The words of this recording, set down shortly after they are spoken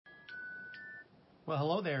Well,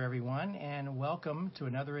 hello there, everyone, and welcome to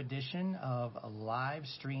another edition of a live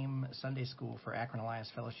stream Sunday School for Akron Alliance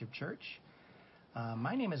Fellowship Church.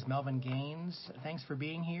 My name is Melvin Gaines. Thanks for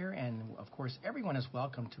being here, and of course, everyone is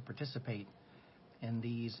welcome to participate in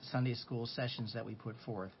these Sunday School sessions that we put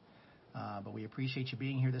forth. But we appreciate you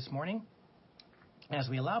being here this morning. As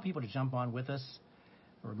we allow people to jump on with us,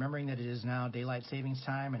 remembering that it is now daylight savings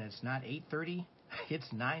time, and it's not 8:30, it's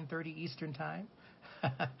 9:30 Eastern time.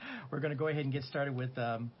 We're going to go ahead and get started with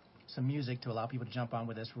some music to allow people to jump on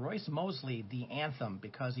with us. Royce Mosley, the anthem,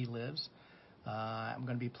 Because He Lives. I'm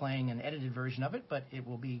going to be playing an edited version of it, but it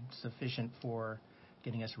will be sufficient for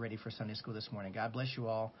getting us ready for Sunday School this morning. God bless you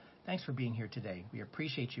all. Thanks for being here today. We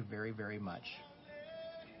appreciate you very, very much.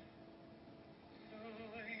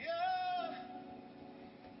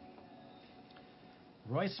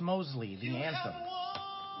 Royce Mosley, the anthem.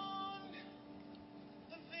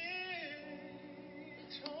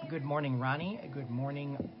 Good morning, Ronnie. Good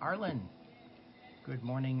morning, Arlen. Good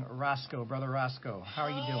morning, Roscoe, Brother Roscoe. How are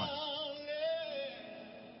you doing?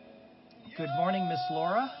 Good morning, Miss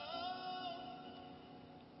Laura.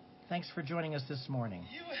 Thanks for joining us this morning.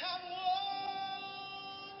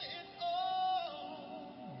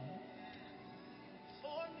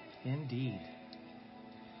 Indeed.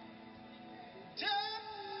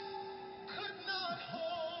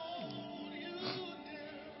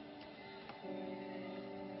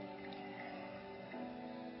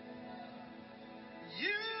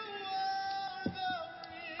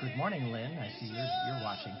 Good morning, Lynn. I see you're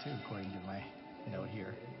watching too, according to my note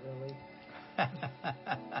here.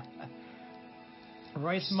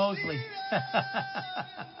 Royce Mosley.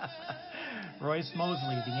 Royce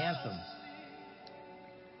Mosley, the anthem.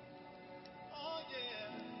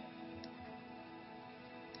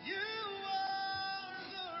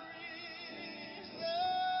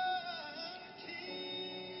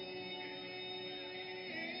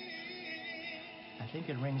 I think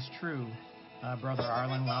it rings true, Brother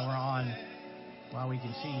Arlen, while we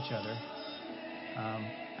can see each other.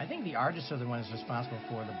 I think the artists are the ones responsible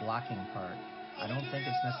for the blocking part. I don't think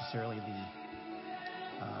it's necessarily the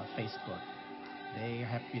Facebook. They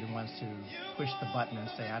have to be the ones to push the button and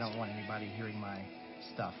say, I don't want anybody hearing my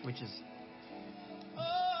stuff, which is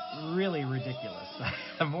really ridiculous.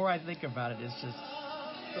 The more I think about it, it's just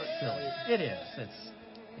silly. It is.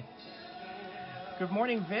 Good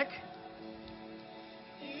morning, Vic.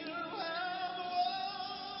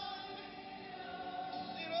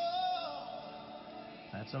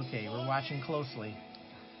 That's okay. We're watching closely.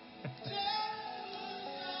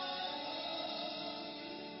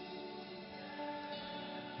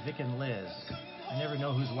 Vic and Liz. I never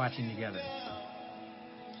know who's watching together.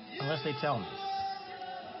 Unless they tell me.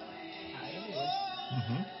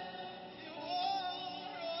 Mm-hmm.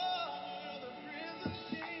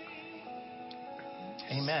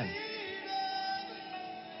 Amen.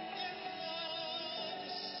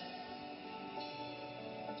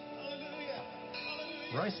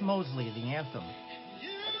 Royce Mosley, the anthem.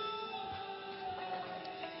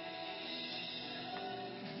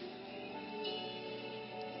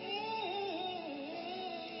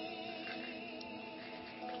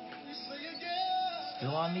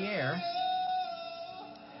 Still on the air.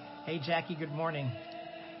 Hey, Jackie, good morning.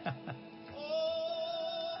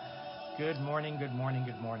 Good morning, good morning,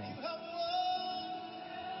 good morning.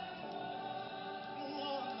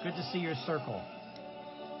 Good to see your circle.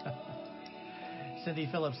 Cindy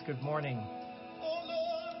Phillips, good morning.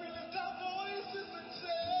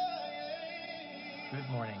 Good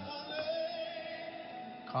morning.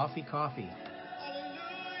 Coffee.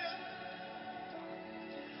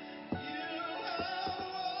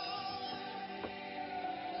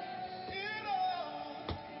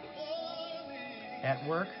 At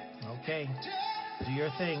work? Okay. Do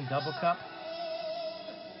your thing. Double cup.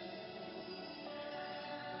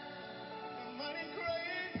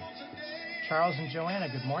 Charles and Joanna,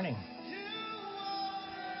 good morning.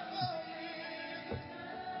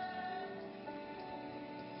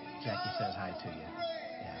 Jackie says hi to you.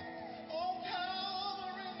 Yeah.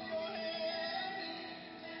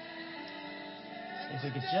 If we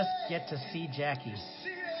could just get to see Jackie.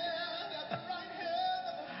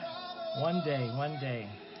 One day.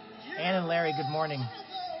 Ann and Larry, good morning.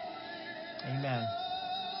 Amen.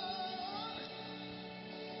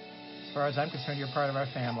 As far as I'm concerned, you're part of our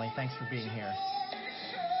family. Thanks for being here.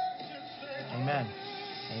 Amen.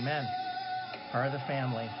 Part of the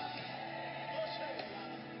family.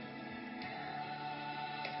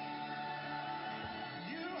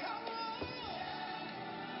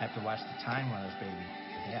 I have to watch the time on this baby.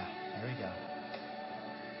 Yeah, there we go.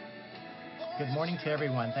 Good morning to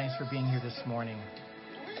everyone. Thanks for being here this morning.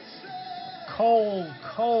 cold,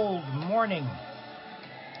 cold morning.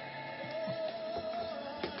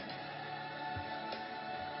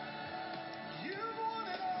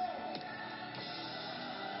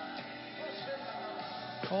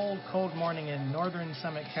 Cold, cold morning in northern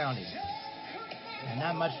Summit County. And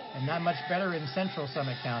not much better in central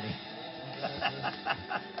Summit County.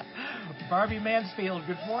 Barbie Mansfield,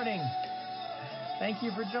 good morning. Thank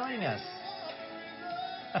you for joining us.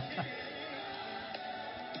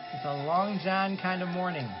 It's a Long John kind of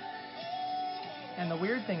morning. And the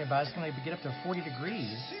weird thing about it's going to get up to 40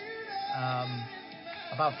 degrees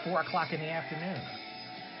about 4 o'clock in the afternoon.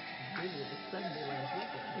 It was 70 last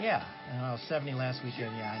weekend. Yeah, well, 70 last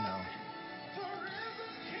weekend, yeah, I know.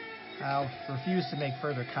 I'll refuse to make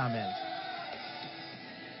further comment.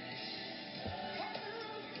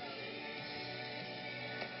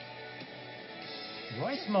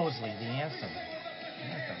 Royce Mosley, the anthem.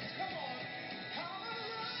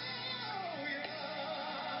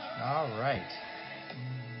 All right.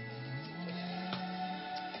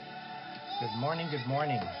 Good morning, good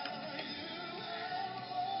morning.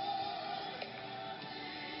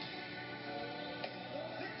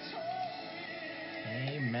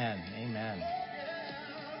 Amen, amen.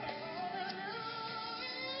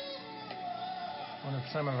 I wonder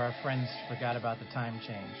if some of our friends forgot about the time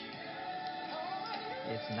change.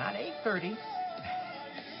 It's not 8:30.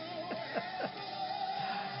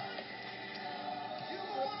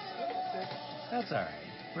 That's all right.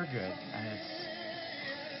 We're good.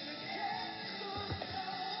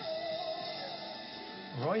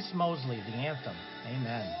 Royce Mosley, the anthem.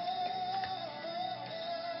 Amen.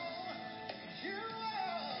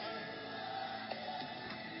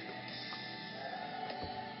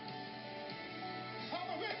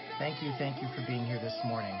 Thank you for being here this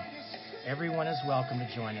morning. Everyone is welcome to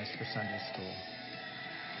join us for Sunday school.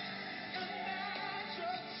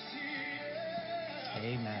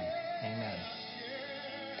 Amen. Amen.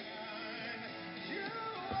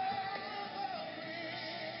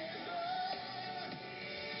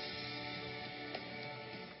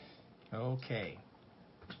 Okay.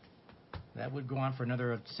 That would go on for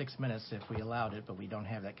another 6 minutes if we allowed it, but we don't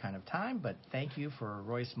have that kind of time. But thank you for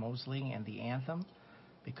Royce Mosley and the anthem.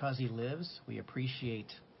 Because he lives, we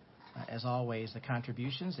appreciate, as always, the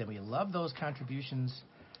contributions, and we love those contributions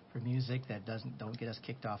for music that don't get us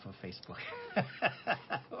kicked off of Facebook.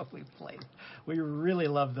 We play. We really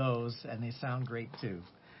love those, and they sound great too.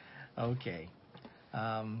 Okay.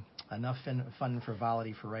 Enough fun and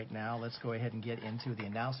frivolity for right now. Let's go ahead and get into the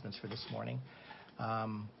announcements for this morning.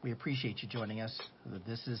 We appreciate you joining us.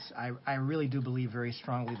 I really do believe very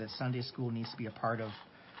strongly that Sunday school needs to be a part of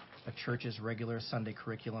a church's regular Sunday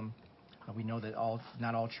curriculum. We know that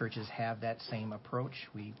not all churches have that same approach.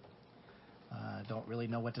 We don't really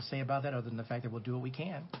know what to say about that other than the fact that we'll do what we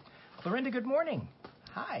can. Clorinda, good morning.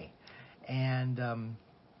 Hi. And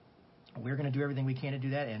we're going to do everything we can to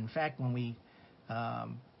do that. And in fact, when we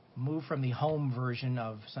move from the home version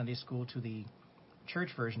of Sunday school to the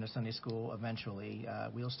church version of Sunday school eventually,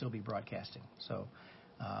 we'll still be broadcasting. So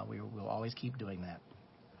we'll always keep doing that.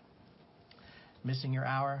 Missing your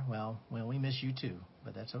hour? Well, we miss you too,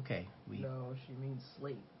 but that's okay. No, she means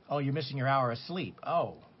sleep. Oh, you're missing your hour of sleep.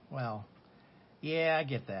 Oh, well, yeah, I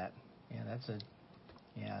get that. Yeah,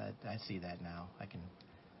 I see that now.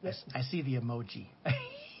 I see the emoji.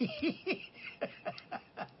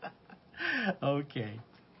 Okay.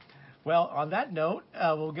 Well, on that note,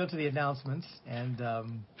 we'll go to the announcements. And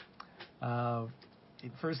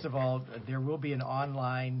first of all, there will be an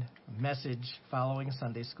online message following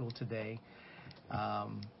Sunday school today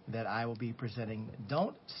that I will be presenting.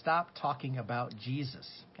 Don't stop talking about Jesus.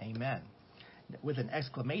 Amen. With an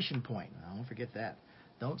exclamation point. Don't forget that.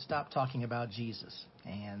 Don't stop talking about Jesus.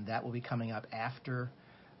 And that will be coming up after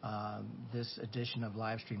this edition of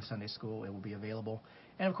Livestream Sunday School. It will be available.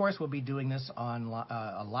 And, of course, we'll be doing this on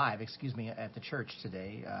live at the church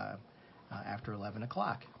today after 11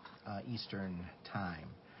 o'clock Eastern Time.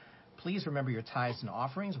 Please remember your tithes and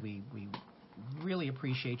offerings. We really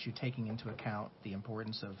appreciate you taking into account the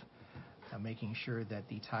importance of making sure that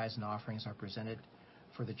the tithes and offerings are presented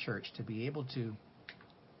for the church to be able to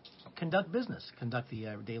conduct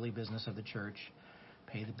the daily business of the church,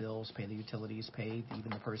 pay the bills, pay the utilities, pay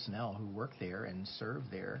even the personnel who work there and serve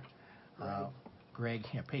there.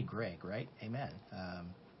 Pay Greg, right? Amen.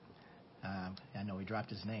 I know he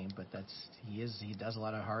dropped his name, but he does a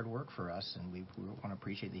lot of hard work for us, and we want to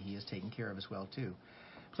appreciate that he is taken care of as well too.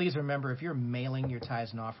 Please remember, if you're mailing your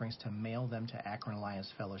tithes and offerings, to mail them to Akron Alliance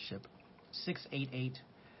Fellowship, 688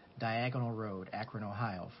 Diagonal Road, Akron,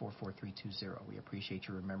 Ohio, 44320. We appreciate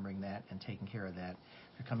you remembering that and taking care of that.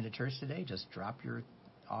 If you're coming to church today, just drop your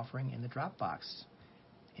offering in the drop box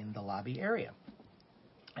in the lobby area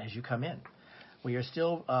as you come in. We are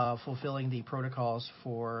still fulfilling the protocols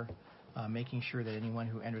for making sure that anyone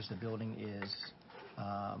who enters the building is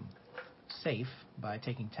safe by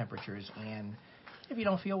taking temperatures. And if you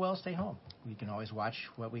don't feel well, stay home. You can always watch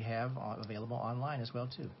what we have available online as well,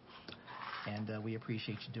 too. And we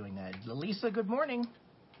appreciate you doing that. Lisa, good morning.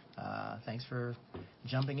 Thanks for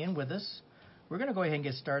jumping in with us. We're going to go ahead and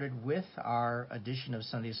get started with our edition of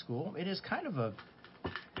Sunday School. It is kind of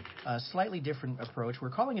a slightly different approach. We're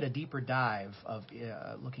calling it a deeper dive of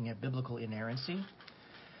looking at biblical inerrancy.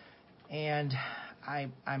 And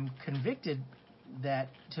I'm convicted that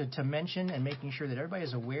to mention and making sure that everybody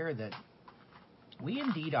is aware that we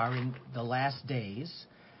indeed are in the last days.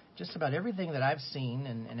 Just about everything that I've seen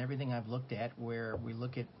and everything I've looked at, where we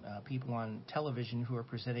look at people on television who are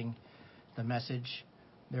presenting the message,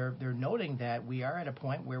 they're noting that we are at a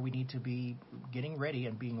point where we need to be getting ready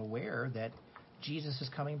and being aware that Jesus is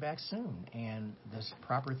coming back soon, and there's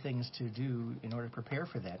proper things to do in order to prepare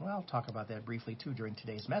for that. Well, I'll talk about that briefly, too, during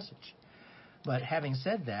today's message. But having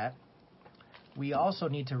said that, we also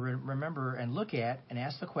need to remember and look at and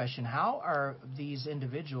ask the question, how are these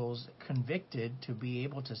individuals convicted to be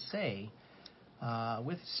able to say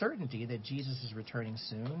with certainty that Jesus is returning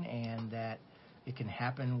soon and that it can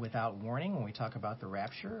happen without warning when we talk about the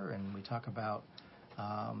rapture and we talk about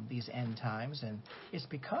these end times? And it's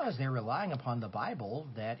because they're relying upon the Bible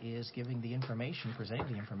that is giving the information,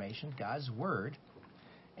 presenting the information, God's Word,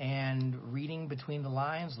 and reading between the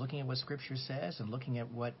lines, looking at what Scripture says and looking at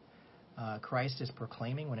what Christ is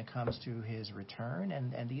proclaiming when it comes to his return.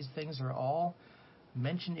 And these things are all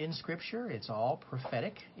mentioned in Scripture. It's all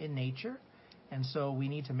prophetic in nature. And so we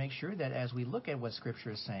need to make sure that as we look at what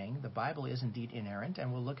Scripture is saying, the Bible is indeed inerrant,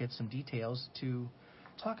 and we'll look at some details to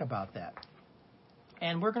talk about that.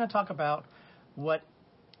 And we're going to talk about what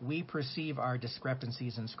we perceive are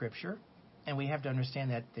discrepancies in Scripture. And we have to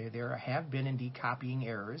understand that there have been indeed copying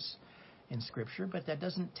errors in Scripture, but that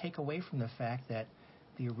doesn't take away from the fact that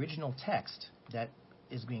the original text that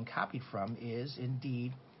is being copied from is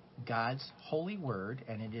indeed God's holy word,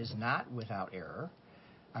 and it is not without error.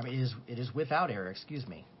 I mean, it is without error, excuse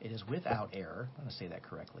me. It is without error. I'm going to say that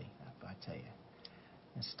correctly. I tell you,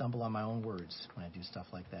 I stumble on my own words when I do stuff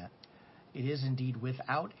like that. It is indeed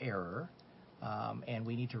without error, and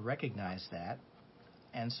we need to recognize that.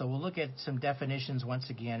 And so we'll look at some definitions once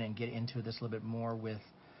again and get into this a little bit more with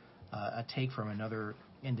a take from another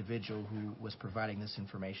individual who was providing this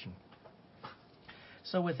information.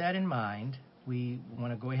 So with that in mind, we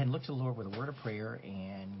want to go ahead and look to the Lord with a word of prayer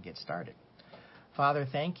and get started. Father,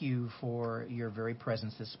 thank you for your very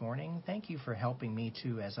presence this morning. Thank you for helping me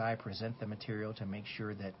to, as I present the material, to make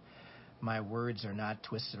sure that my words are not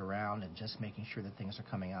twisted around and just making sure that things are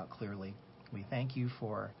coming out clearly. We thank you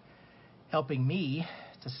for helping me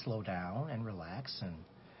to slow down and relax and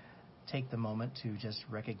take the moment to just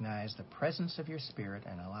recognize the presence of your Spirit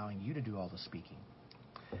and allowing you to do all the speaking.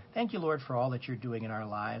 Thank you, Lord, for all that you're doing in our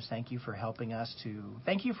lives. Thank you for helping us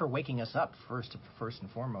thank you for waking us up first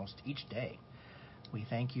and foremost each day. We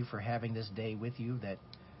thank you for having this day with you, that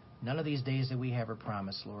none of these days that we have are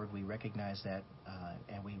promised, Lord. We recognize that,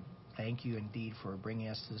 and we thank you indeed for bringing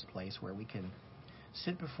us to this place where we can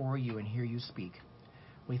sit before you and hear you speak.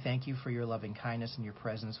 We thank you for your loving kindness and your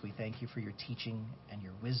presence. We thank you for your teaching and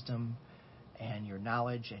your wisdom and your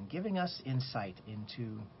knowledge and giving us insight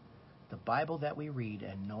into the Bible that we read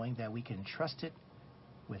and knowing that we can trust it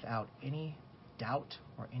without any doubt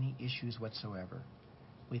or any issues whatsoever.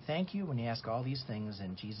 We thank you when you ask all these things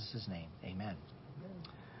in Jesus' name. Amen.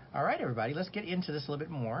 All right, everybody, let's get into this a little bit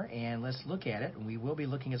more and let's look at it. We will be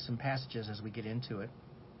looking at some passages as we get into it.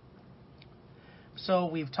 So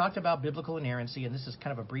we've talked about biblical inerrancy, and this is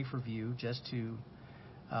kind of a brief review just to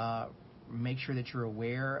make sure that you're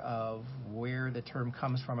aware of where the term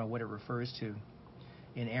comes from and what it refers to.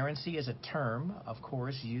 Inerrancy is a term, of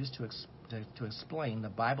course, used to explain the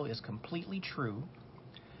Bible is completely true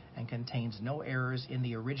and contains no errors in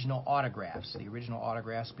the original autographs. The original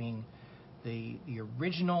autographs being the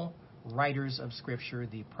original writers of Scripture,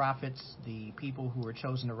 the prophets, the people who were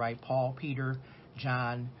chosen to write, Paul, Peter,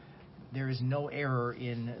 John. There is no error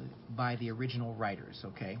by the original writers,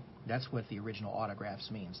 okay? That's what the original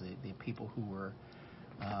autographs means, the people who were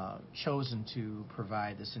chosen to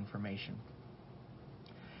provide this information.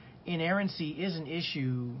 Inerrancy is an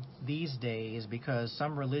issue these days because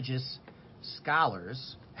some religious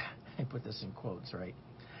scholars, I put this in quotes, right,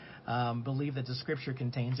 believe that the Scripture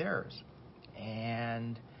contains errors,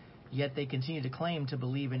 and yet they continue to claim to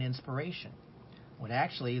believe in inspiration. When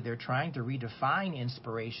actually they're trying to redefine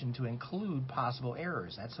inspiration to include possible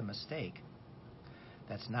errors. That's a mistake.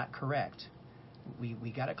 That's not correct.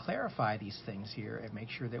 We got to clarify these things here and make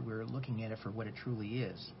sure that we're looking at it for what it truly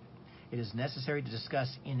is. It is necessary to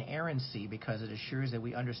discuss inerrancy because it assures that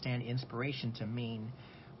we understand inspiration to mean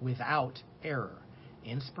without error.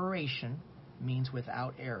 Inspiration means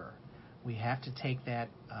without error. We have to take that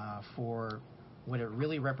for what it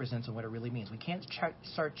really represents and what it really means. We can't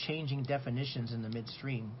start changing definitions in the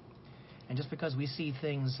midstream. And just because we see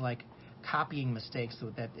things like copying mistakes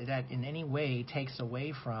that in any way takes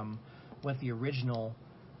away from what the original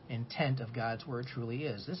intent of God's Word truly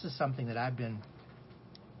is. This is something that I've been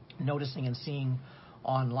noticing and seeing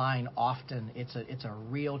online often. It's a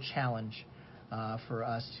real challenge for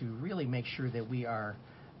us to really make sure that we are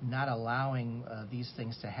not allowing these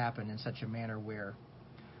things to happen in such a manner where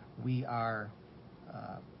we are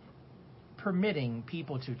permitting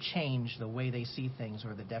people to change the way they see things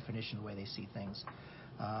or the definition of the way they see things.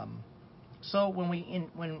 So when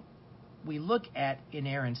we look at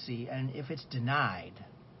inerrancy, and if it's denied,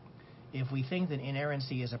 if we think that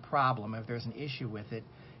inerrancy is a problem, if there's an issue with it,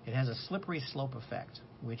 it has a slippery slope effect,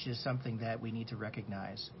 which is something that we need to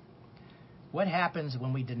recognize. What happens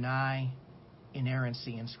when we deny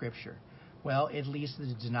inerrancy in Scripture? Well, it leads to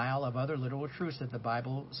the denial of other literal truths that the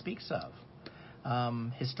Bible speaks of.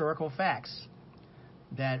 Historical facts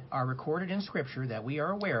that are recorded in Scripture that we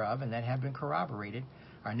are aware of and that have been corroborated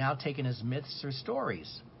are now taken as myths or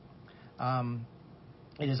stories.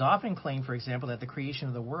 It is often claimed, for example, that the creation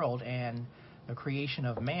of the world and the creation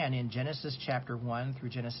of man in Genesis chapter 1 through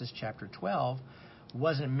Genesis chapter 12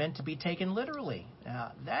 wasn't meant to be taken literally.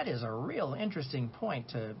 Now, that is a real interesting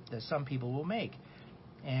point that some people will make.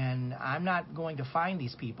 And I'm not going to find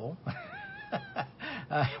these people.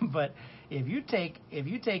 But if you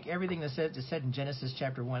take everything that's said in Genesis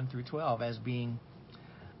chapter 1 through 12 as being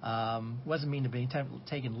wasn't mean to be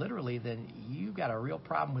taken literally, then you've got a real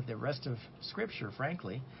problem with the rest of Scripture,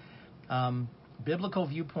 frankly. Biblical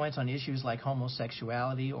viewpoints on issues like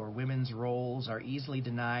homosexuality or women's roles are easily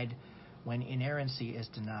denied when inerrancy is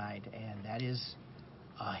denied, and that is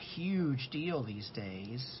a huge deal these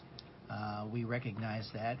days. We recognize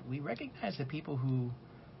that. We recognize that people who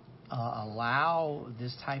allow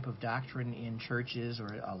this type of doctrine in churches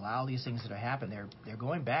or allow these things to happen, they're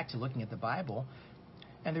going back to looking at the Bible,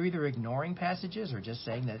 and they're either ignoring passages or just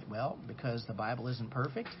saying that, well, because the Bible isn't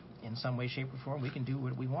perfect in some way, shape, or form, we can do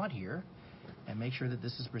what we want here and make sure that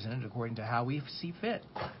this is presented according to how we see fit.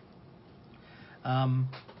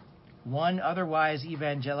 One otherwise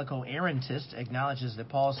evangelical errantist acknowledges that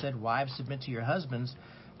Paul said, "Wives, submit to your husbands,"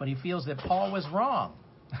 but he feels that Paul was wrong.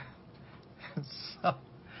 So,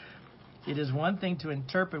 it is one thing to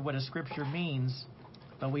interpret what a scripture means,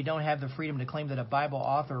 but we don't have the freedom to claim that a Bible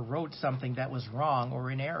author wrote something that was wrong or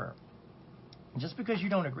in error. Just because you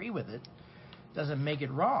don't agree with it doesn't make it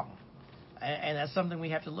wrong. And that's something we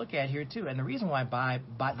have to look at here too. And the reason why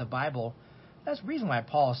the Bible, that's the reason why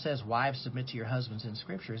Paul says, "Wives, submit to your husbands" in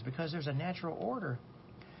Scripture, is because there's a natural order.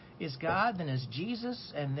 It's God, then it's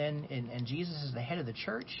Jesus, and Jesus is the head of the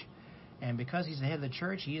church. And because he's the head of the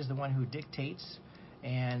church, he is the one who dictates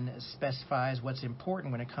and specifies what's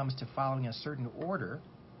important when it comes to following a certain order.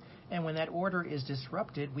 And when that order is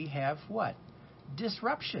disrupted, we have what?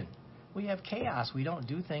 Disruption. We have chaos. We don't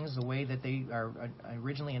do things the way that they are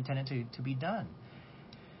originally intended to be done.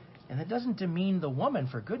 And that doesn't demean the woman,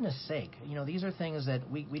 for goodness sake. You know, these are things that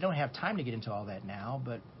we don't have time to get into all that now,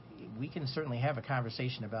 but we can certainly have a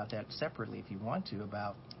conversation about that separately if you want to,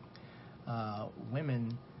 about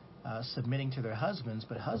women submitting to their husbands.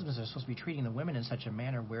 But husbands are supposed to be treating the women in such a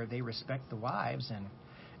manner where they respect the wives and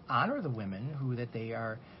honor the women who that they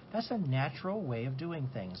are. That's a natural way of doing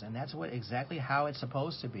things, and that's exactly how it's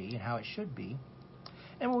supposed to be and how it should be.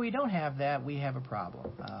 And when we don't have that, we have a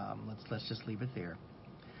problem. Let's just leave it there.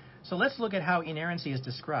 So let's look at how inerrancy is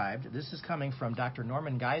described. This is coming from Dr.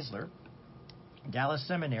 Norman Geisler, Dallas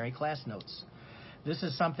Seminary class notes. This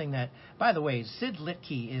is something that, by the way, Sid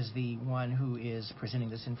Litke is the one who is presenting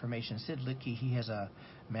this information. Sid Litke, he has a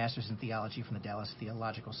master's in theology from the Dallas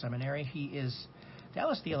Theological Seminary.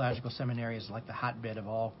 Dallas Theological Seminary is like the hotbed of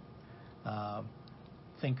all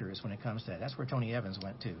thinkers when it comes to that. That's where Tony Evans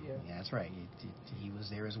went to. Yeah, that's right. He was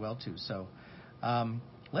there as well, too. So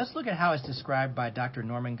let's look at how it's described by Dr.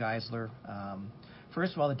 Norman Geisler.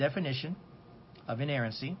 First of all, the definition of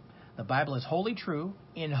inerrancy. The Bible is wholly true,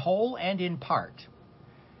 in whole and in part,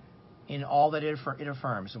 in all that it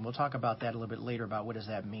affirms. And we'll talk about that a little bit later, about what does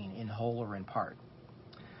that mean, in whole or in part.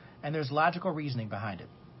 And there's logical reasoning behind it.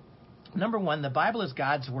 Number one, the Bible is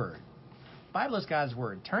God's Word. The Bible is God's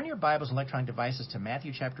Word. Turn your Bibles and electronic devices to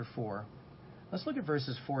Matthew chapter 4. Let's look at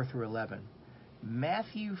verses 4 through 11.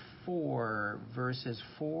 Matthew 4, verses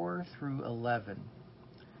 4 through 11.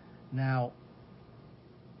 Now,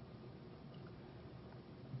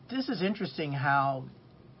 this is interesting how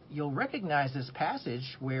you'll recognize this passage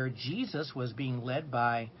where Jesus was being led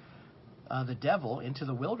by the devil into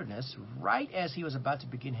the wilderness right as he was about to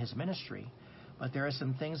begin his ministry. But there are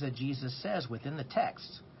some things that Jesus says within the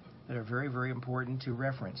text that are very, very important to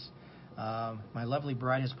reference. My lovely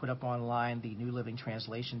bride has put up online the New Living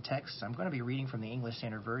Translation text. I'm going to be reading from the English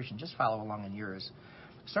Standard Version. Just follow along in yours.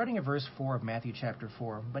 Starting at verse 4 of Matthew chapter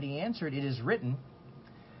 4. But he answered, "It is written,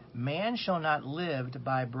 man shall not live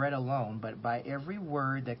by bread alone, but by every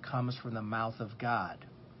word that comes from the mouth of God."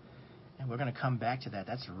 And we're going to come back to that.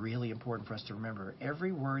 That's really important for us to remember.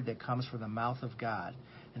 Every word that comes from the mouth of God.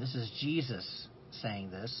 And this is Jesus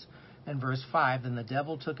saying this. And verse 5, then the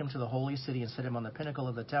devil took him to the holy city and set him on the pinnacle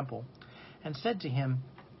of the temple and said to him,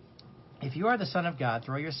 "If you are the Son of God,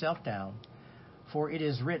 throw yourself down, for it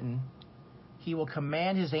is written, he will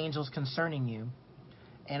command his angels concerning you,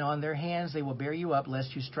 and on their hands they will bear you up,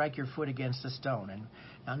 lest you strike your foot against a stone." And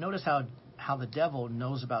now notice how the devil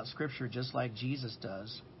knows about Scripture just like Jesus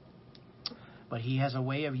does. But he has a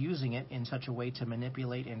way of using it in such a way to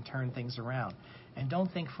manipulate and turn things around. And don't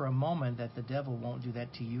think for a moment that the devil won't do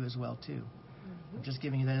that to you as well, too. Mm-hmm. I'm just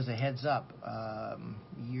giving you that as a heads up.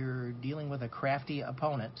 You're dealing with a crafty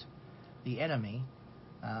opponent, the enemy,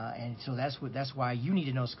 and so that's why you need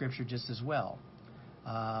to know Scripture just as well.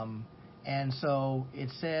 And so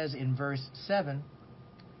it says in verse 7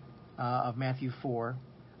 of Matthew 4,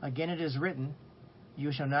 "Again it is written,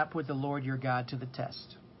 you shall not put the Lord your God to the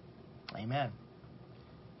test." Amen.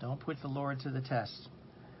 Don't put the Lord to the test.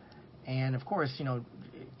 And of course,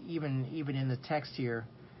 even in the text here,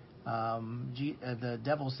 the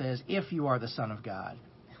devil says, "If you are the Son of God."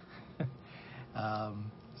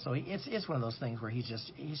 So it's one of those things where he's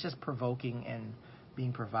just provoking and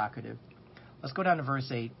being provocative. Let's go down to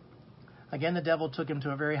verse 8. "Again the devil took him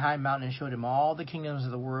to a very high mountain and showed him all the kingdoms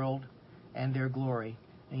of the world and their glory.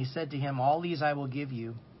 And he said to him, 'All these I will give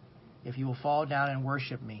you, if you will fall down and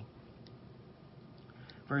worship me.'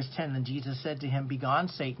 Verse 10, then Jesus said to him, 'Begone,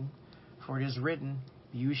 Satan, for it is written,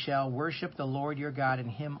 you shall worship the Lord your God, and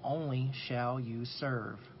him only shall you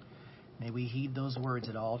serve.'" May we heed those words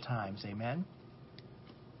at all times. Amen.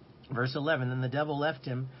 Verse 11, then the devil left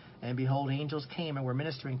him, and behold, angels came and were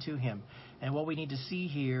ministering to him. And what we need to see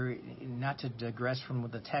here, not to digress from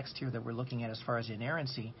the text here that we're looking at as far as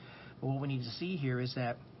inerrancy, but what we need to see here is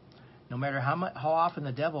that no matter how often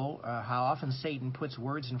the devil, how often Satan puts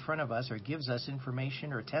words in front of us or gives us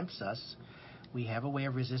information or tempts us, we have a way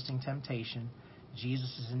of resisting temptation.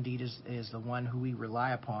 Jesus is the one who we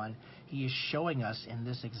rely upon. He is showing us in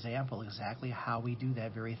this example exactly how we do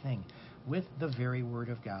that very thing with the very Word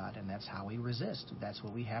of God, and that's how we resist. That's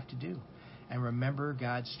what we have to do. And remember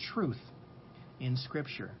God's truth in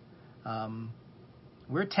Scripture.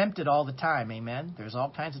 We're tempted all the time, amen? There's all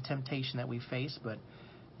kinds of temptation that we face, but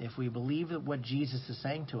if we believe that what Jesus is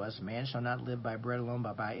saying to us, man shall not live by bread alone,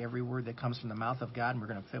 but by every word that comes from the mouth of God, and we're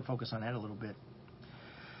going to focus on that a little bit.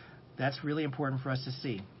 That's really important for us to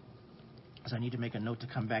see. So I need to make a note to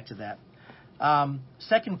come back to that.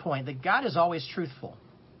 Second point, that God is always truthful.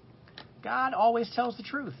 God always tells the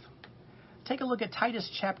truth. Take a look at Titus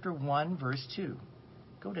chapter 1, verse 2.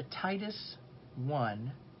 Go to Titus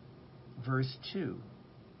 1, verse 2.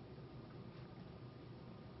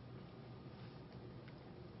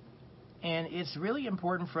 And it's really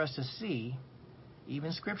important for us to see,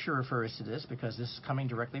 even Scripture refers to this, because this is coming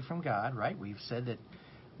directly from God, right? We've said that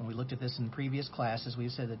when we looked at this in previous classes,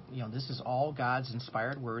 we've said that, this is all God's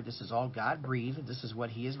inspired word. This is all God-breathed. This is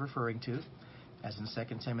what he is referring to, as in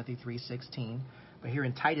 2 Timothy 3:16. But here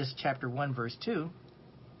in Titus chapter 1, verse 2,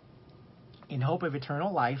 "In hope of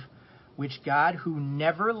eternal life, which God, who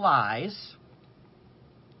never lies,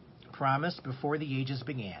 promised before the ages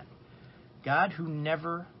began." God who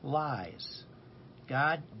never lies.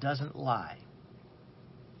 God doesn't lie.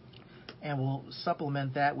 And we'll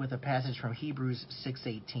supplement that with a passage from Hebrews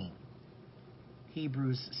 6:18.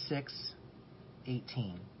 Hebrews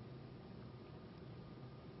 6:18.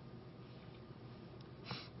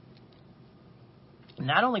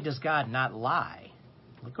 Not only does God not lie,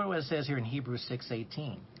 look what it says here in Hebrews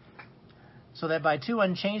 6:18. "So that by two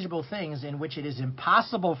unchangeable things in which it is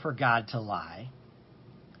impossible for God to lie,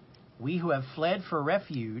 we who have fled for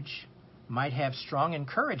refuge might have strong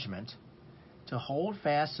encouragement to hold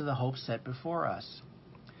fast to the hope set before us."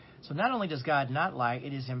 So not only does God not lie,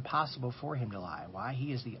 it is impossible for him to lie. Why?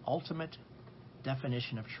 He is the ultimate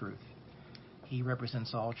definition of truth. He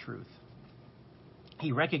represents all truth.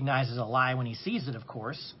 He recognizes a lie when he sees it, of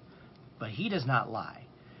course, but he does not lie.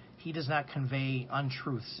 He does not convey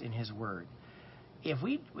untruths in his word.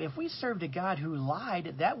 if we served a God who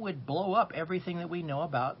lied, that would blow up everything that we know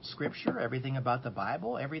about Scripture, everything about the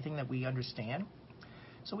Bible, everything that we understand.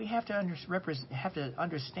 So we have to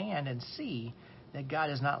understand and see that God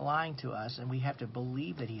is not lying to us, and we have to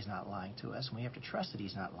believe that He's not lying to us, and we have to trust that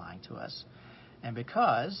He's not lying to us.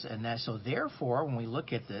 So therefore, when we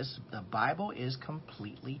look at this, the Bible is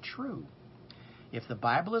completely true. If the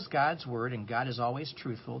Bible is God's Word and God is always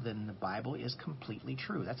truthful, then the Bible is completely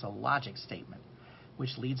true. That's a logic statement,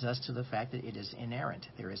 which leads us to the fact that it is inerrant.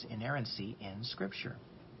 There is inerrancy in Scripture.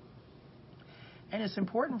 And it's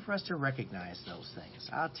important for us to recognize those things.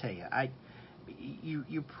 I'll tell you,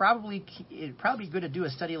 it'd probably be good to do a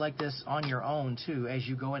study like this on your own, too, as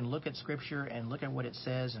you go and look at Scripture and look at what it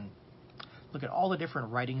says and look at all the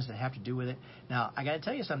different writings that have to do with it. Now, I got to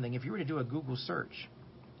tell you something. If you were to do a Google search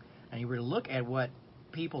and you were to look at what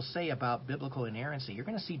people say about biblical inerrancy, you're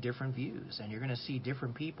going to see different views, and you're going to see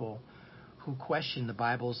different people who question the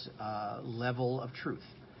Bible's level of truth.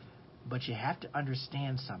 But you have to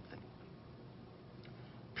understand something.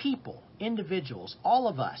 People, individuals, all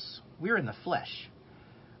of us, we're in the flesh.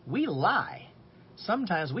 We lie.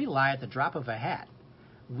 Sometimes we lie at the drop of a hat.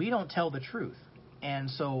 We don't tell the truth. And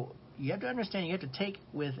so you have to understand, you have to take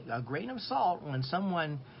with a grain of salt when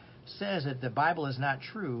someone says that the Bible is not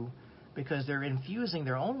true, because they're infusing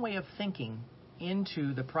their own way of thinking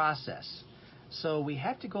into the process. So we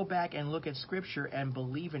have to go back and look at Scripture and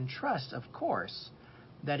believe and trust, of course,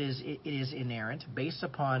 that it is inerrant based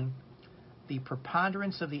upon the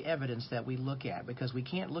preponderance of the evidence that we look at, because we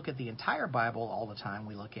can't look at the entire Bible all the time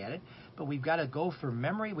we look at it, but we've got to go from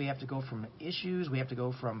memory, we have to go from issues, we have to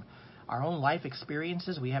go from our own life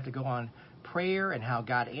experiences, we have to go on prayer and how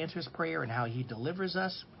God answers prayer and how He delivers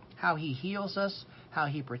us, how He heals us, how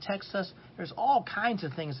He protects us. There's all kinds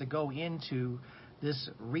of things that go into this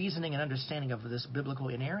reasoning and understanding of this biblical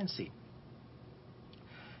inerrancy.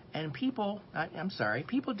 And people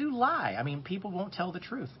do lie. I mean, people won't tell the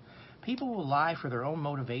truth. People will lie for their own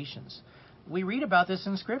motivations. We read about this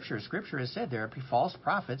in Scripture. Scripture has said there are false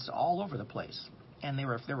prophets all over the place. And there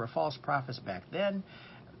were false prophets back then,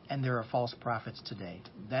 and there are false prophets today.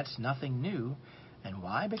 That's nothing new. And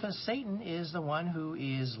why? Because Satan is the one who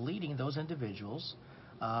is leading those individuals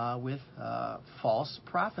with false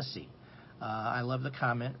prophecy. I love the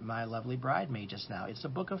comment my lovely bride made just now. It's a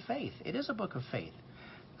book of faith. It is a book of faith.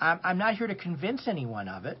 I'm not here to convince anyone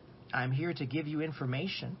of it. I'm here to give you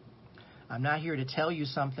information. I'm not here to tell you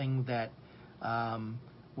something that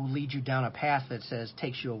will lead you down a path that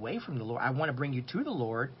takes you away from the Lord. I want to bring you to the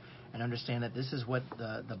Lord and understand that this is what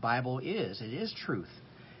the Bible is. It is truth.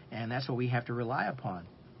 And that's what we have to rely upon.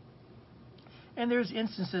 And there's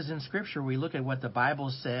instances in Scripture where we look at what the Bible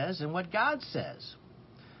says and what God says.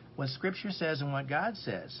 What Scripture says and what God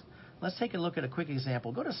says. Let's take a look at a quick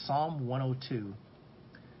example. Go to Psalm 102,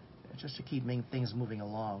 just to keep things moving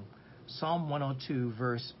along. Psalm 102,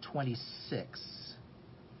 verse 26.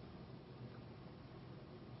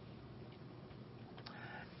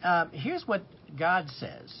 Here's what God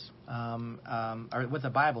says, or what the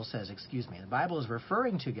Bible says, excuse me. The Bible is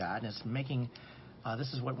referring to God, and it's making,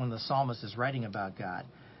 this is what one of the psalmists is writing about God.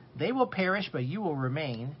 They will perish, but you will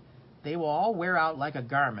remain. They will all wear out like a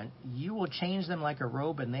garment. You will change them like a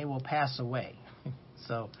robe, and they will pass away.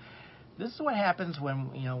 So this is what happens when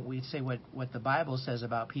we say what the Bible says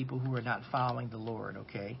about people who are not following the Lord,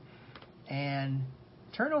 okay? And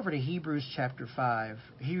turn over to Hebrews chapter 1,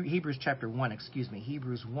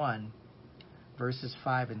 verses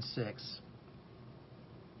 5 and 6.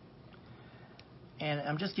 And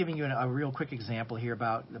I'm just giving you a real quick example here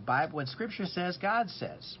about the Bible. What Scripture says, God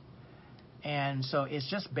says. And so it's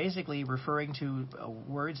just basically referring to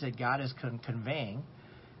words that God is conveying.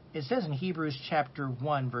 It says in Hebrews chapter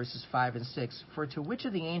 1, verses 5 and 6, "For to which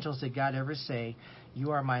of the angels did God ever say, 'You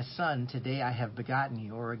are my son, today I have begotten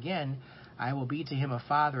you'? Or again, 'I will be to him a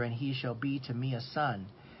father, and he shall be to me a son'?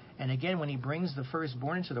 And again, when he brings the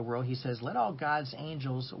firstborn into the world, he says, 'Let all God's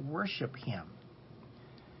angels worship him.'"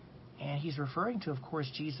 And he's referring to, of course,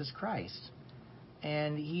 Jesus Christ.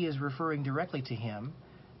 And he is referring directly to him.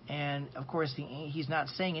 And, of course, he's not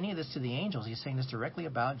saying any of this to the angels. He's saying this directly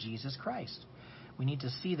about Jesus Christ. We need to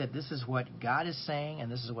see that this is what God is saying,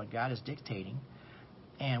 and this is what God is dictating,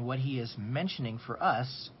 and what He is mentioning for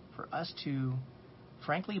us to,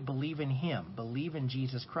 frankly, believe in Him, believe in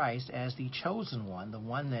Jesus Christ as the chosen one, the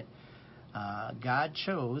one that God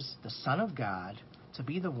chose, the Son of God, to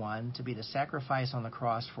be the sacrifice on the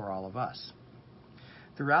cross for all of us.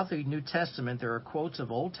 Throughout the New Testament, there are quotes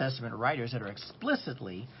of Old Testament writers that are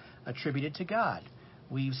explicitly attributed to God.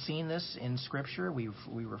 We've seen this in Scripture.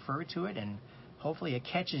 We refer to it, and hopefully it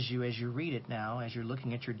catches you as you read it now, as you're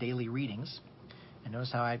looking at your daily readings. And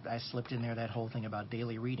notice how I slipped in there that whole thing about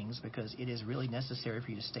daily readings, because it is really necessary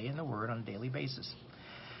for you to stay in the Word on a daily basis.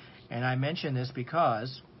 And I mention this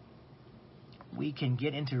because we can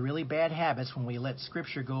get into really bad habits when we let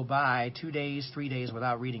Scripture go by 2 days, 3 days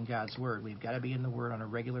without reading God's Word. We've got to be in the Word on a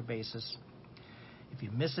regular basis. If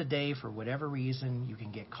you miss a day for whatever reason, you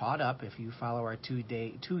can get caught up if you follow our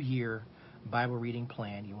 2-year Bible reading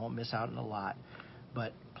plan. You won't miss out on a lot.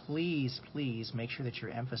 But please, please make sure that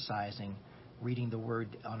you're emphasizing reading the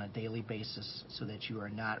Word on a daily basis so that you are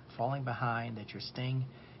not falling behind, that you're staying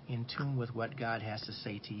in tune with what God has to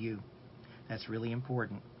say to you. That's really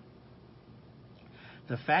important.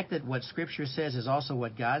 The fact that what Scripture says is also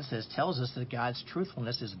what God says tells us that God's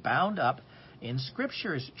truthfulness is bound up in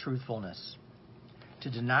Scripture's truthfulness. To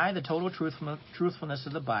deny the total truthfulness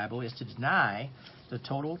of the Bible is to deny the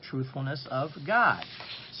total truthfulness of God.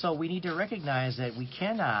 So we need to recognize that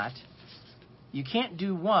you can't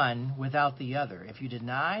do one without the other. If you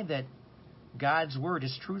deny that God's Word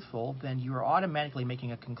is truthful, then you are automatically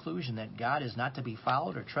making a conclusion that God is not to be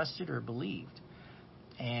followed or trusted or believed.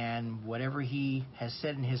 And whatever He has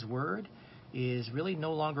said in His Word is really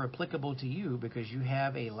no longer applicable to you because you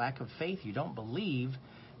have a lack of faith. You don't believe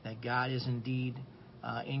that God is indeed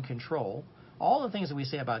in control. All the things that we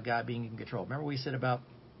say about God being in control. Remember we said about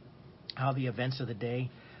how the events of the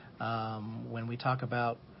day, when we talk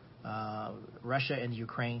about Russia and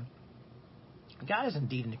Ukraine, God is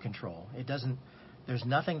indeed in control. There's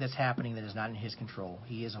nothing that's happening that is not in His control.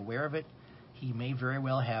 He is aware of it. He may very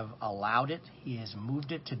well have allowed it. He has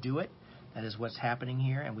moved it to do it. That is what's happening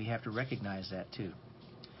here, and we have to recognize that too.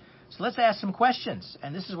 So let's ask some questions,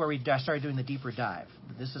 and this is where we started doing the deeper dive.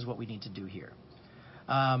 This is what we need to do here.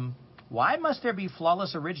 Why must there be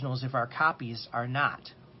flawless originals if our copies are not?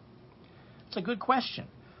 It's a good question.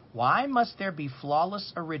 Why must there be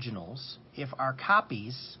flawless originals if our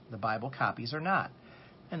copies, the Bible copies, are not?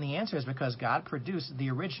 And the answer is because God produced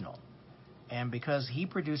the original. And because He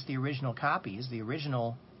produced the original copies, the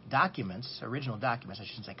original documents, I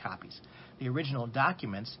shouldn't say copies, the original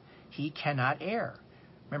documents, He cannot err.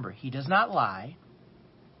 Remember, He does not lie.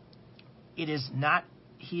 It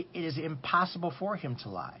is impossible for Him to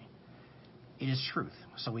lie. It is truth.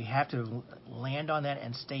 So we have to land on that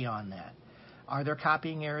and stay on that. Are there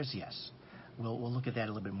copying errors? Yes. We'll look at that in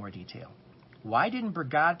a little bit more detail. Why didn't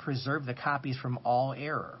God preserve the copies from all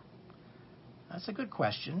error? That's a good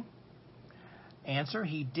question. Answer,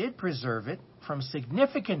 He did preserve it from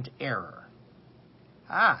significant error.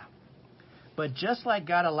 But just like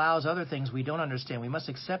God allows other things we don't understand, we must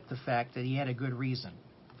accept the fact that He had a good reason.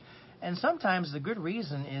 And sometimes the good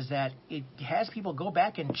reason is that it has people go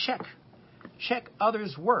back and check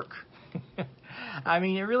others' work. I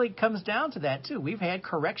mean, it really comes down to that, too. We've had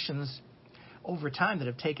corrections over time that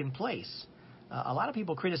have taken place. A lot of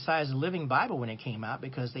people criticized the Living Bible when it came out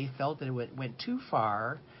because they felt that it went too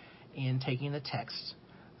far in taking the text.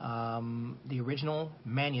 The original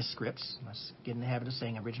manuscripts, let's get in the habit of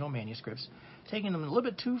saying original manuscripts, taking them a little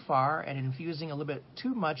bit too far and infusing a little bit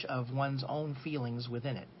too much of one's own feelings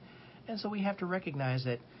within it. And so we have to recognize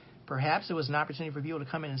that perhaps it was an opportunity for people to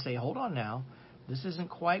come in and say, hold on now, this isn't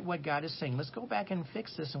quite what God is saying. Let's go back and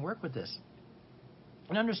fix this and work with this.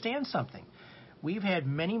 And understand something. We've had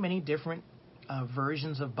many, many different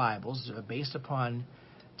versions of Bibles based upon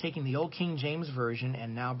taking the old King James Version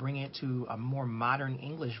and now bringing it to a more modern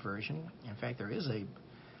English version. In fact, there is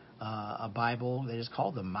a Bible that is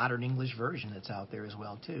called the Modern English Version that's out there as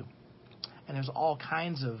well, too. And there's all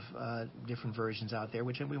kinds of different versions out there,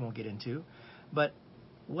 which we won't get into. But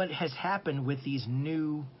what has happened with these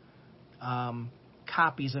new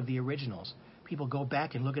copies of the originals? People go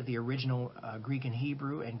back and look at the original Greek and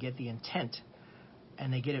Hebrew and get the intent,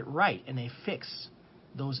 and they get it right, and they fix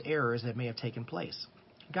those errors that may have taken place.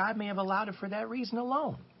 God may have allowed it for that reason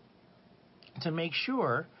alone, to make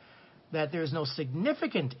sure that there's no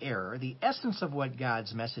significant error. The essence of what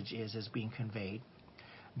God's message is being conveyed.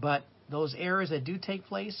 But those errors that do take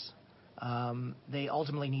place, they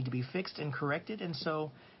ultimately need to be fixed and corrected. And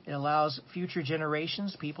so it allows future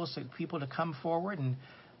generations, people to come forward and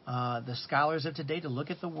the scholars of today to look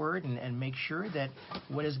at the Word and make sure that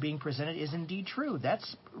what is being presented is indeed true.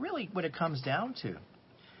 That's really what it comes down to.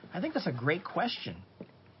 I think that's a great question.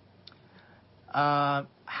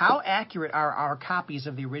 How accurate are our copies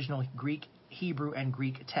of the original Greek, Hebrew, and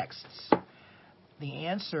Greek texts? The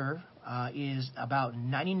answer is about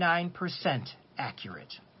 99%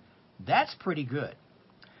 accurate. That's pretty good.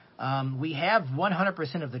 We have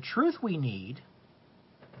 100% of the truth we need.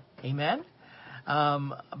 Amen?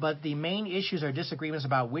 But the main issues are disagreements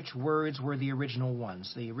about which words were the original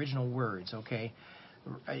ones, the original words, okay?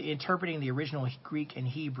 Interpreting the original Greek and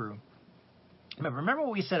Hebrew. Remember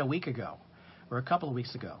what we said a week ago, or a couple of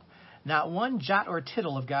weeks ago. Not one jot or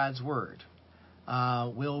tittle of God's word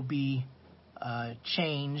will be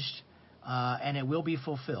changed, and it will be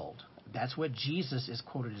fulfilled. That's what Jesus is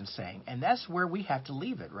quoted in saying, and that's where we have to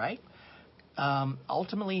leave it, right?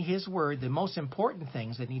 Ultimately, his word, the most important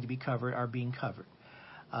things that need to be covered are being covered,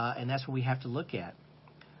 and that's what we have to look at.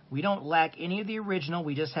 We don't lack any of the original.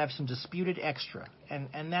 We just have some disputed extra,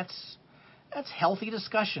 and that's healthy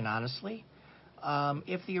discussion, honestly.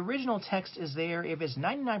 If the original text is there, if it's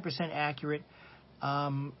 99% accurate,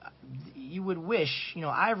 you would wish,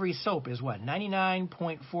 ivory soap is what,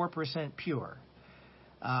 99.4% pure.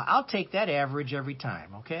 I'll take that average every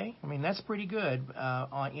time, okay? I mean, that's pretty good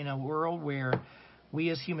in a world where we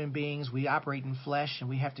as human beings, we operate in flesh, and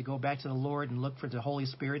we have to go back to the Lord and look for the Holy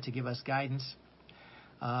Spirit to give us guidance.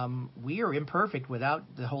 We are imperfect without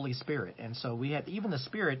the Holy Spirit, and so even the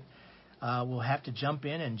Spirit will have to jump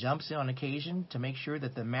in and jumps in on occasion to make sure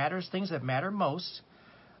that things that matter most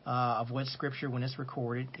of what Scripture, when it's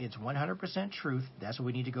recorded, it's 100% truth. That's what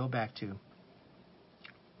we need to go back to.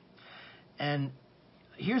 And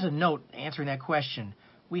here's a note answering that question.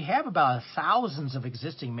 We have about thousands of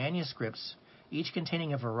existing manuscripts, each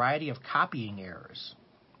containing a variety of copying errors.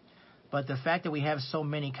 But the fact that we have so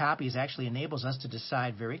many copies actually enables us to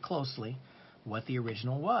decide very closely what the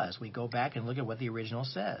original was. We go back and look at what the original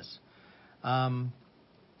says.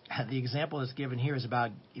 The example that's given here is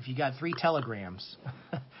about if you got 3 telegrams,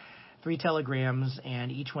 3 telegrams,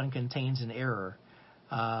 and each one contains an error,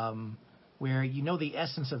 where you know the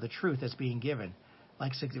essence of the truth that's being given.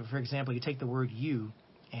 Like, for example, you take the word you,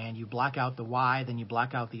 and you block out the Y, then you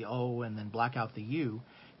block out the O, and then block out the U,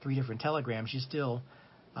 3 different telegrams, you still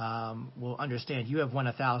will understand. You have won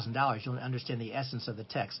 $1,000. You'll understand the essence of the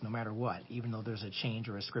text no matter what, even though there's a change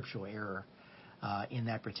or a scriptural error in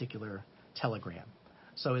that particular telegram.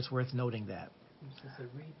 So it's worth noting that. So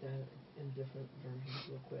read that in different versions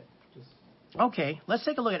real quick. Okay, let's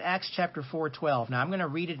take a look at Acts chapter 4:12. Now, I'm going to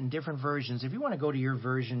read it in different versions. If you want to go to your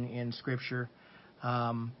version in Scripture,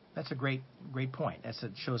 that's a great point. That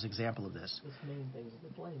shows example of this. The main things are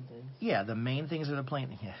the plain things. Yeah, the main things are the plain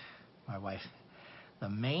things. Yeah, my wife. The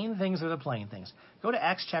main things are the plain things. Go to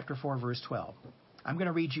Acts chapter 4, verse 12. I'm going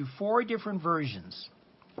to read you 4 different versions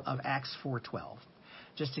of Acts 4:12,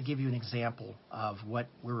 just to give you an example of what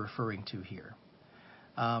we're referring to here.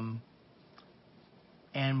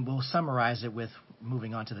 And we'll summarize it with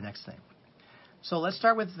moving on to the next thing. So let's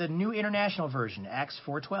start with the New International Version, Acts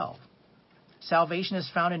 4:12. Salvation is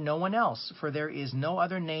found in no one else, for there is no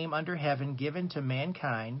other name under heaven given to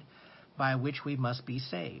mankind by which we must be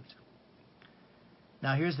saved.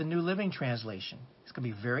 Now here's the New Living Translation. It's going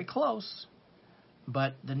to be very close,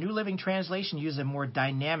 but the New Living Translation uses a more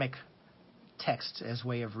dynamic text as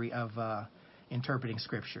way of interpreting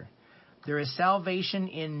Scripture. There is salvation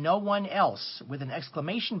in no one else, with an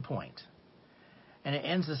exclamation point. And it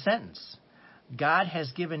ends the sentence. God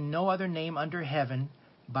has given no other name under heaven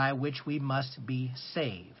by which we must be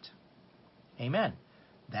saved. Amen.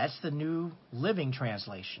 That's the New Living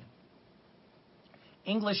Translation.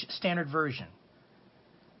 English Standard Version.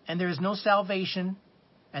 And there is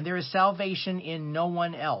salvation in no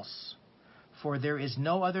one else, for there is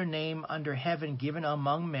no other name under heaven given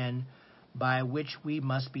among men by which we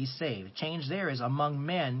must be saved. Change there is among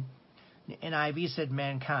men. NIV said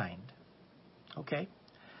mankind. Okay.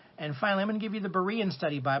 And finally, I'm going to give you the Berean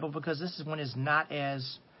Study Bible, because this one is not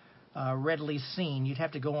as readily seen. You'd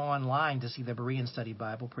have to go online to see the Berean Study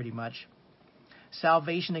Bible, pretty much.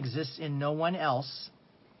 Salvation exists in no one else,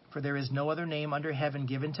 for there is no other name under heaven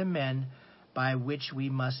given to men by which we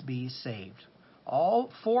must be saved.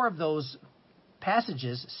 All 4 of those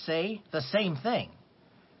passages say the same thing.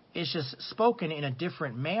 It's just spoken in a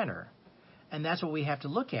different manner, and that's what we have to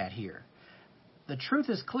look at here. The truth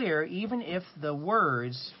is clear, even if the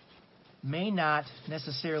words may not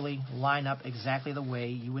necessarily line up exactly the way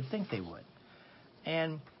you would think they would.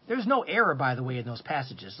 And there's no error, by the way, in those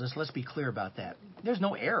passages. Let's be clear about that. There's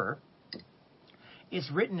no error.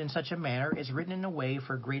 It's written in such a manner, it's written in a way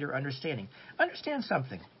for greater understanding. Understand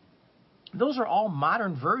something. Those are all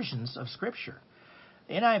modern versions of Scripture.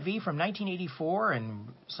 NIV from 1984 and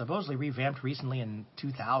supposedly revamped recently in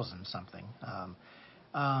 2000 something.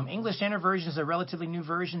 English Standard Version is a relatively new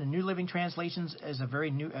version. The New Living Translations is a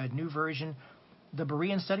very new version. The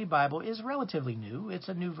Berean Study Bible is relatively new. It's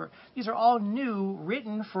a new These are all new,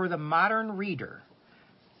 written for the modern reader.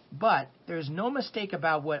 But there's no mistake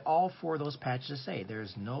about what all 4 of those passages say.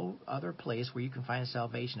 There's no other place where you can find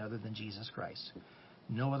salvation other than Jesus Christ.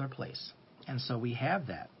 No other place. And so we have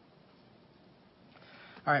that.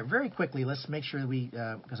 All right, very quickly, let's make sure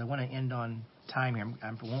because I want to end on time here.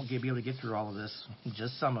 I won't be able to get through all of this,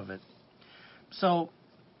 just some of it. So,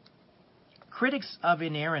 critics of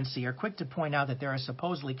inerrancy are quick to point out that there are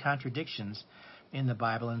supposedly contradictions in the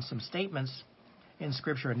Bible, and some statements in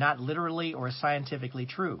Scripture are not literally or scientifically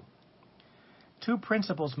true. Two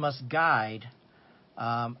principles must guide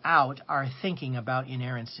out our thinking about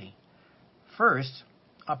inerrancy. First,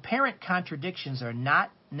 apparent contradictions are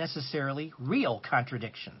not necessarily real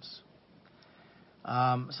contradictions.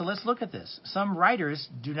 So let's look at this. Some writers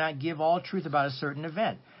do not give all truth about a certain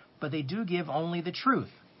event, but they do give only the truth.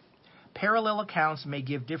 Parallel accounts may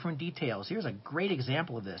give different details. Here's a great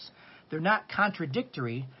example of this. They're not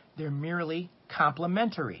contradictory, they're merely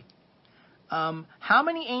complementary. How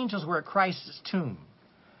many angels were at Christ's tomb?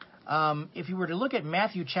 If you were to look at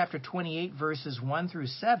Matthew chapter 28, verses 1 through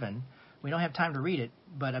 7, we don't have time to read it,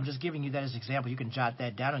 but I'm just giving you that as an example. You can jot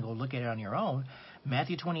that down and go look at it on your own.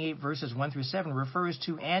 Matthew 28, verses 1 through 7 refers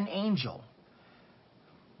to an angel.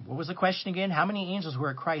 What was the question again? How many angels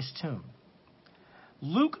were at Christ's tomb?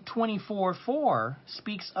 Luke 24:4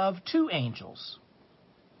 speaks of 2 angels.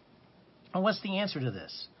 And what's the answer to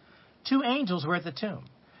this? 2 angels were at the tomb.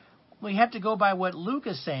 We have to go by what Luke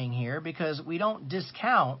is saying here, because we don't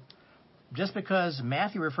discount just because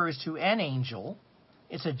Matthew refers to an angel.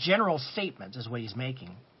 It's a general statement is what he's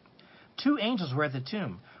making. 2 angels were at the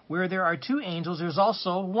tomb. Where there are 2 angels, there's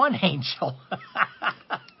also 1 angel.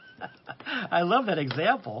 I love that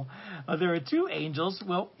example. There are 2 angels.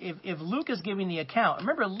 Well, if Luke is giving the account,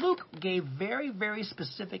 remember Luke gave very, very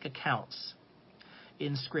specific accounts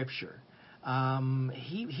in Scripture.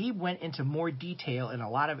 He went into more detail in a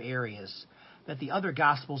lot of areas that the other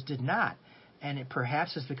Gospels did not. And it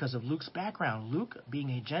perhaps is because of Luke's background. Luke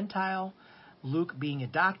being a Gentile, Luke being a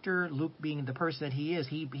doctor, Luke being the person that he is,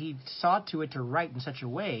 he saw to it to write in such a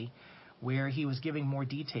way where he was giving more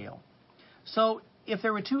detail. So if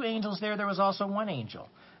there were 2 angels there was also 1 angel.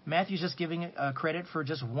 Matthew's just giving credit for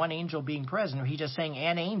just 1 angel being present, or he's just saying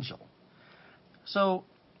an angel. So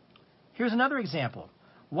here's another example.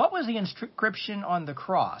 What was the inscription on the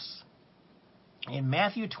cross? In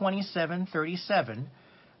Matthew 27:37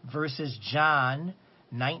 versus John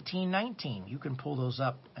 19:19. You can pull those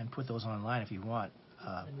up and put those online if you want.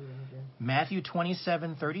 Matthew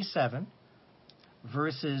 27:37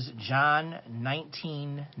 versus John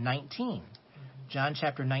 19:19. John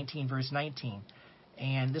chapter 19, verse 19.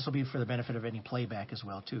 And this will be for the benefit of any playback as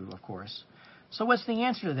well, too, of course. So what's the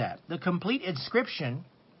answer to that? The complete inscription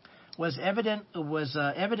was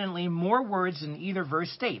evidently more words than either verse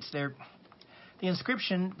states. The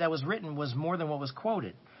inscription that was written was more than what was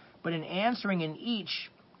quoted. But in answering in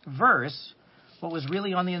each verse what was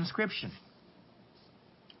really on the inscription.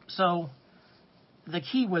 So the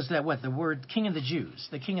key was that the word King of the Jews.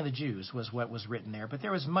 The King of the Jews was what was written there. But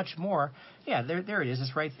there was much more. Yeah, there it is.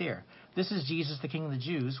 It's right there. This is Jesus, the King of the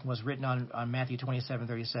Jews, was written on Matthew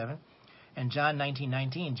 27:37. And John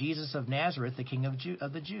 19:19, Jesus of Nazareth, the King of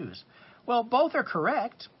the Jews. Well, both are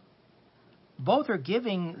correct. Both are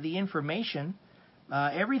giving the information.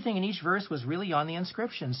 Everything in each verse was really on the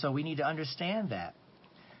inscription, so we need to understand that.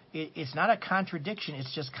 It's not a contradiction,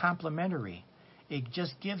 it's just complementary. It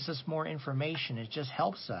just gives us more information. It just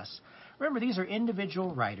helps us. Remember, these are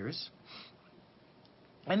individual writers,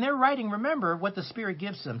 and they're writing, remember, what the Spirit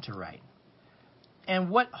gives them to write. And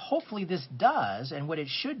what hopefully this does, and what it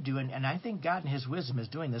should do, and I think God in His wisdom is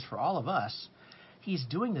doing this for all of us, He's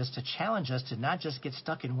doing this to challenge us to not just get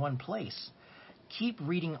stuck in one place. Keep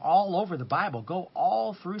reading all over the Bible. Go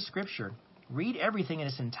all through Scripture. Read everything in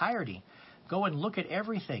its entirety. Go and look at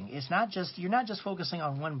everything. You're not just focusing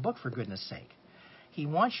on one book, for goodness sake. He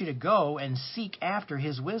wants you to go and seek after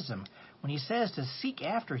His wisdom. When He says to seek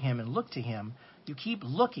after Him and look to Him, you keep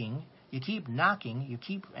looking, you keep knocking, you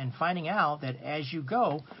keep and finding out that as you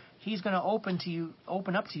go, He's going to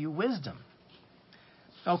open up to you wisdom.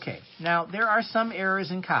 Okay, now there are some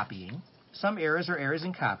errors in copying. Some errors are errors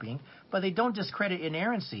in copying, but they don't discredit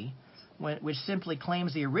inerrancy, which simply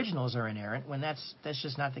claims the originals are inerrant, when that's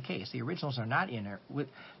just not the case. The originals are not inerrant.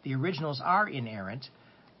 The originals are inerrant.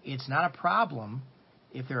 It's not a problem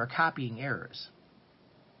if there are copying errors.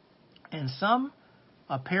 And some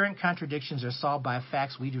apparent contradictions are solved by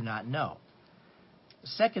facts we do not know.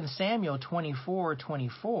 2 Samuel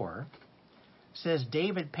 24:24 says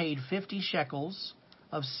David paid 50 shekels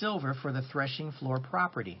of silver for the threshing floor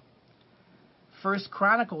property. 1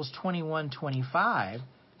 Chronicles 21:25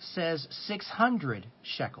 says 600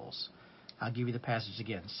 shekels. I'll give you the passage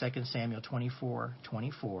again. 2 Samuel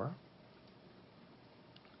 24:24.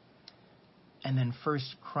 And then 1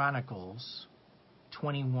 Chronicles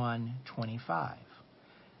 21:25.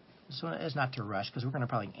 So as not to rush, because we're going to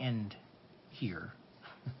probably end here.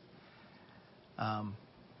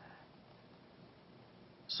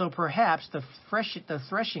 So perhaps the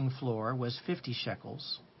threshing floor was 50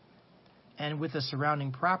 shekels, and with the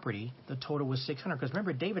surrounding property, the total was 600. Because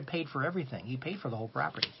remember, David paid for everything. He paid for the whole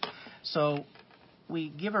property. So we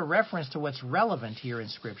give a reference to what's relevant here in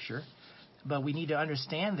Scripture, but we need to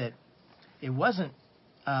understand that it wasn't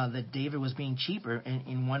that David was being cheaper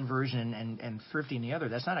in one version and thrifty in the other.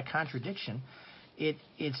 That's not a contradiction.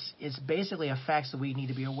 It's basically a fact that we need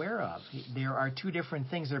to be aware of. There are two different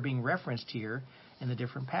things that are being referenced here in the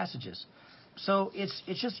different passages. So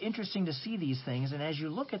it's just interesting to see these things. And as you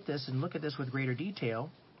look at this and look at this with greater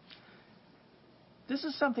detail, this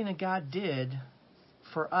is something that God did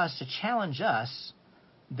for us to challenge us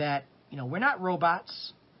that, we're not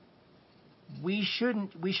robots. We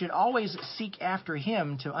should always seek after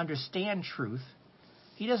Him to understand truth.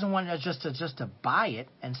 He doesn't want us just to buy it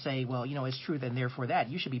and say, well, it's truth and therefore that.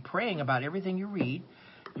 You should be praying about everything you read.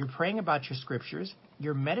 You're praying about your scriptures.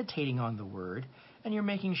 You're meditating on the Word. And you're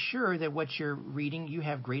making sure that what you're reading, you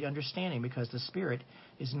have great understanding because the Spirit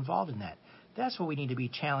is involved in that. That's what we need to be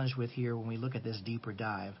challenged with here when we look at this deeper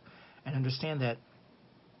dive and understand that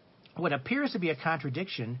what appears to be a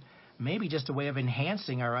contradiction may be just a way of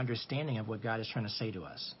enhancing our understanding of what God is trying to say to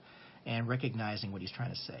us and recognizing what He's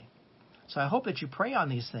trying to say. So I hope that you pray on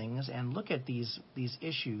these things and look at these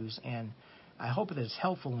issues, and I hope that it's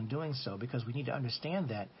helpful in doing so because we need to understand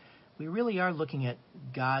that we really are looking at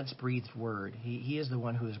God's breathed word. He is the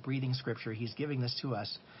one who is breathing Scripture. He's giving this to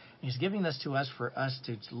us. He's giving this to us for us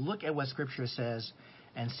to look at what Scripture says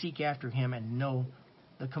and seek after Him and know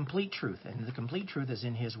the complete truth. And the complete truth is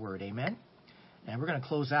in His Word. Amen? And we're going to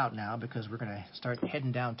close out now because we're going to start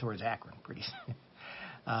heading down towards Akron pretty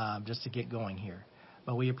soon just to get going here.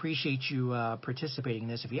 But we appreciate you participating in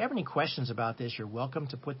this. If you have any questions about this, you're welcome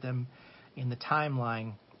to put them in the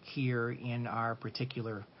timeline here in our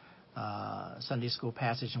particular Sunday school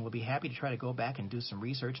passage, and we'll be happy to try to go back and do some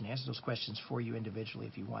research and answer those questions for you individually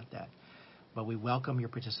if you want that. But we welcome your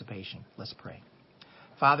participation. Let's pray.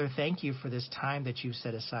 Father, thank you for this time that you've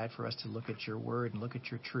set aside for us to look at your word and look at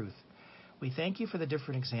your truth. We thank you for the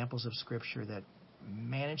different examples of Scripture that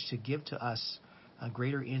manage to give to us a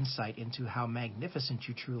greater insight into how magnificent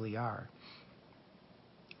you truly are.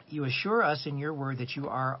 You assure us in your word that you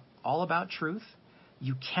are all about truth,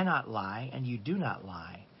 you cannot lie, and you do not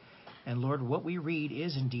lie. And Lord, what we read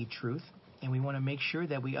is indeed truth, and we want to make sure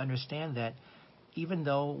that we understand that even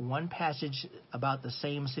though one passage about the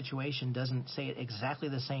same situation doesn't say it exactly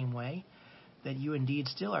the same way, that you indeed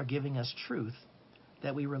still are giving us truth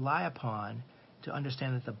that we rely upon to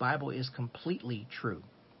understand that the Bible is completely true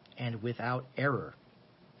and without error.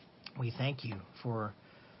 We thank you for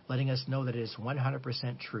letting us know that it is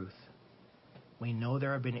 100% truth. We know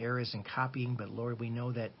there have been errors in copying, but Lord, we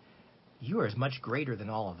know that you are much greater than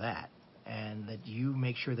all of that, and that you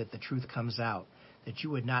make sure that the truth comes out, that you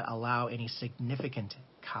would not allow any significant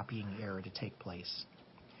copying error to take place,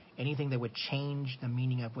 anything that would change the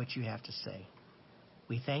meaning of what you have to say.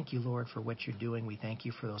 We thank you, Lord, for what you're doing. We thank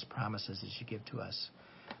you for those promises that you give to us.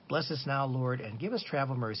 Bless us now, Lord, and give us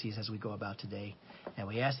travel mercies as we go about today. And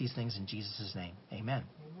we ask these things in Jesus' name. Amen.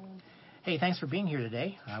 Amen. Hey, thanks for being here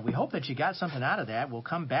today. We hope that you got something out of that. We'll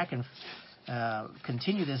come back and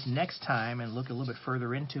continue this next time and look a little bit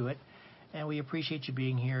further into it. And we appreciate you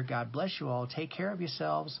being here. God bless you all. Take care of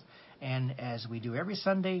yourselves. And as we do every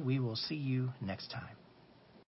Sunday, we will see you next time.